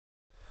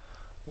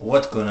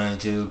What's going on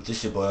YouTube? This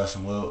is your boy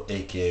Awesome Will,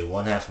 aka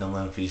one half number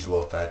one piece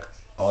Wolfpack,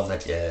 all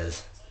that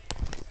jazz.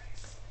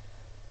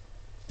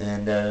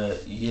 And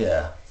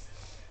yeah,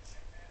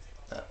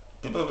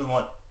 people have been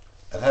want.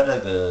 I've had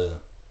like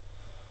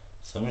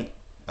some.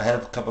 I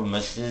had a couple of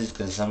messages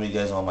because some of you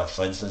guys are on my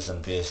friends list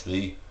on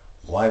PS3.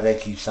 Why did I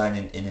keep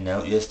signing in and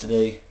out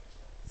yesterday?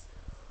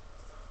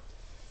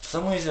 For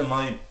some reason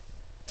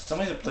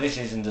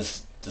PlayStation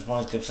just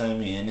want to keep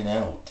signing me in and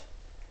out.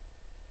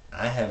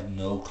 I have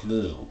no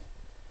clue.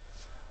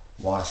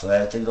 Why? So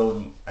I took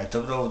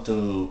it over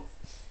to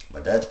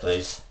my dad's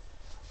place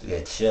to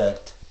get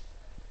checked.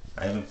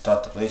 I even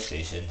talked to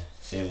PlayStation,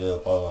 see if they were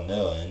all on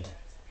their end.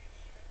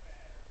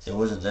 It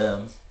wasn't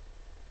them.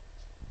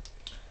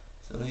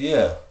 So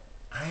yeah,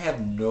 I have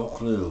no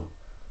clue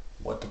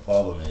what the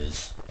problem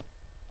is.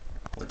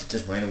 What did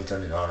this randomly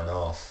turn it on and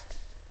off?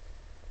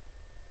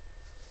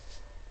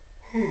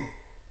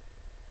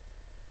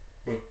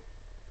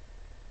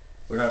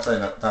 We're not saying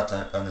not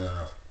that on and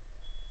off.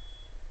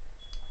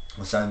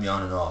 We're saying me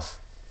on and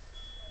off.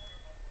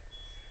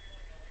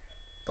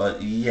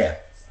 But yeah,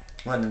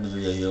 I'm ending the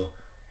video here.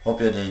 Hope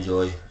you did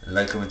enjoy.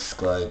 Like, comment,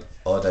 subscribe,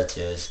 all that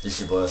jazz.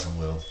 This is your boy Awesome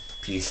Will.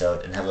 Peace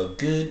out and have a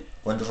good,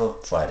 wonderful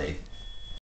Friday.